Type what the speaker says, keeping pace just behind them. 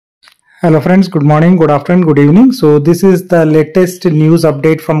Hello friends, good morning, good afternoon, good evening. So this is the latest news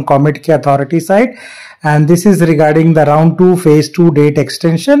update from Comedk authority side, and this is regarding the round 2 phase 2 date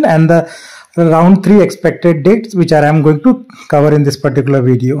extension and the round 3 expected dates, which I am going to cover in this particular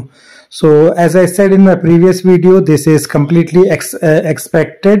video. So as I said in my previous video, this is completely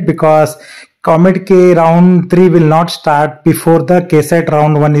expected because Comedk round 3 will not start before the kcet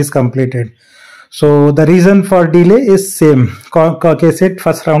round 1 is completed. So the reason for delay is same. kcet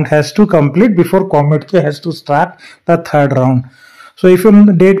first round has to complete before Comedk has to start the third round. So if from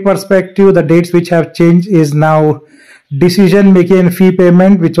the date perspective, the dates which have changed is now decision making and fee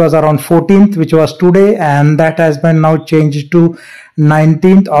payment, which was around 14th, which was today, and that has been now changed to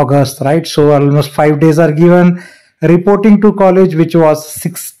 19th August, right? So almost 5 days are given. Reporting to college, which was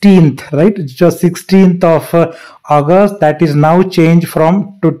 16th, right? Just 16th of August, that is now changed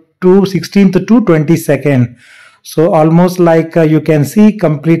from to 16th to 22nd. So almost like you can see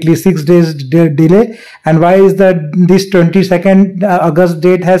completely 6 days delay. And why is that this 22nd August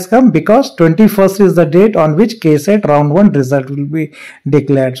date has come? Because 21st is the date on which kcet round 1 result will be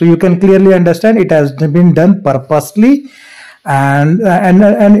declared. So you can clearly understand it has been done purposely, and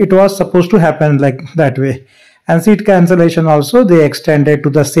it was supposed to happen like that way. And seat cancellation also they extended to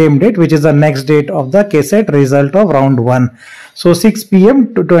the same date, which is the next date of the kcet result of round 1. So 6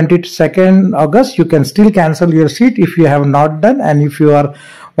 p.m. to 22nd August, you can still cancel your seat if you have not done, and if you are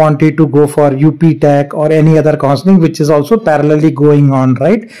wanted to go for UP Tech or any other counseling, which is also parallelly going on,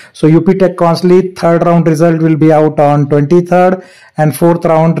 right? So UP Tech counseling third round result will be out on 23rd, and fourth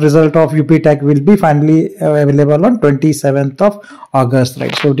round result of UP Tech will be finally available on 27th of August,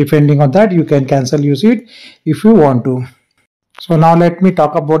 right? So depending on that, you can cancel your seat if you want to. So now let me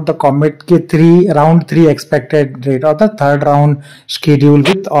talk about the Comedk round 3 expected date, or the third round schedule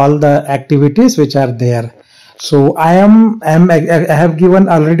with all the activities which are there. So I have given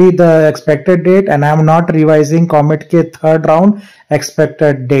already the expected date, and I am not revising Comedk third round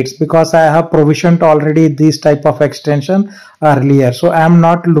expected dates because I have provisioned already this type of extension earlier. So I am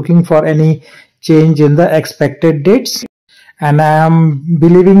not looking for any change in the expected dates. And I am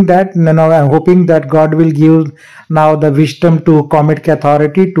believing that, I'm hoping that God will give now the wisdom to Comedk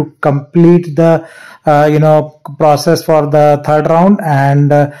authority to complete the, process for the third round,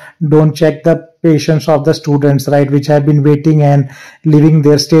 and don't check the patience of the students, right, which have been waiting and leaving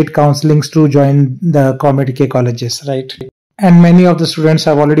their state counselings to join the Comedk colleges, right? And many of the students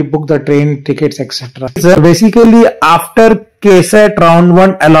have already booked the train tickets, etc. So basically, after kcet round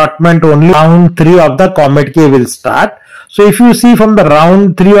 1 allotment, only round 3 of the Comedk will start. So if you see from the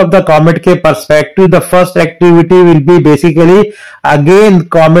round 3 of the Comedk perspective, the first activity will be basically, again,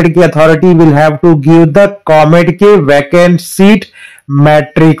 Comedk authority will have to give the Comedk vacant seat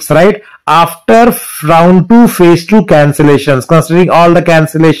matrix, right? After round 2 phase 2 cancellations, considering all the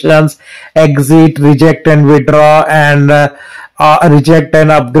cancellations, exit, reject and withdraw, and reject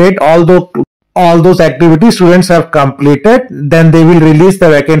and upgrade, all those activities students have completed, then they will release the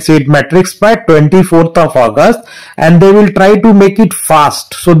vacant seat matrix by 24th of August, and they will try to make it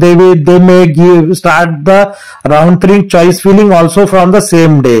fast. So they may start the round 3 choice filling also from the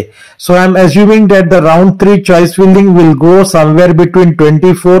same day. So I am assuming that the round 3 choice filling will go somewhere between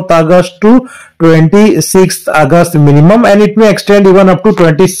 24th August to 26th August minimum, and it may extend even up to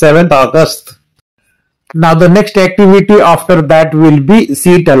 27th August. Now the next activity after that will be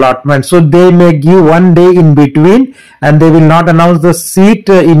seat allotment. So they may give 1 day in between, and they will not announce the seat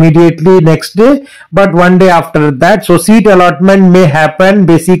immediately next day, but 1 day after that. So seat allotment may happen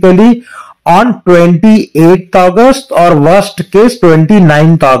basically on 28th August, or worst case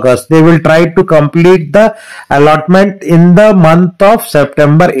 29th August. They will try to complete the allotment in the month of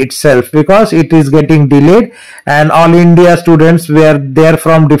September itself, because it is getting delayed, and all India students were there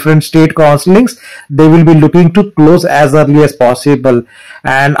from different state counselings. They will be looking to close as early as possible.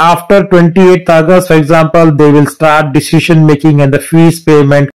 And after 28th August, for example, they will start decision making and the fees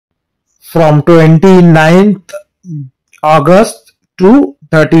payment from 29th August to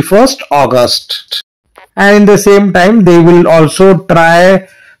 31st August. And in the same time, they will also try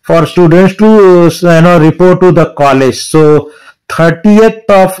for students to report to the college. So 30th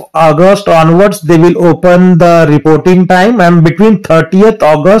of August onwards, they will open the reporting time, and between 30th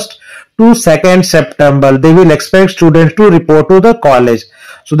August to 2nd September, they will expect students to report to the college.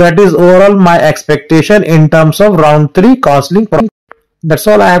 So that is overall my expectation in terms of round 3 counseling. That's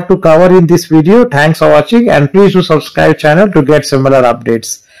all I have to cover in this video. Thanks for watching, and please do subscribe channel to get similar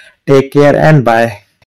updates. Take care and bye.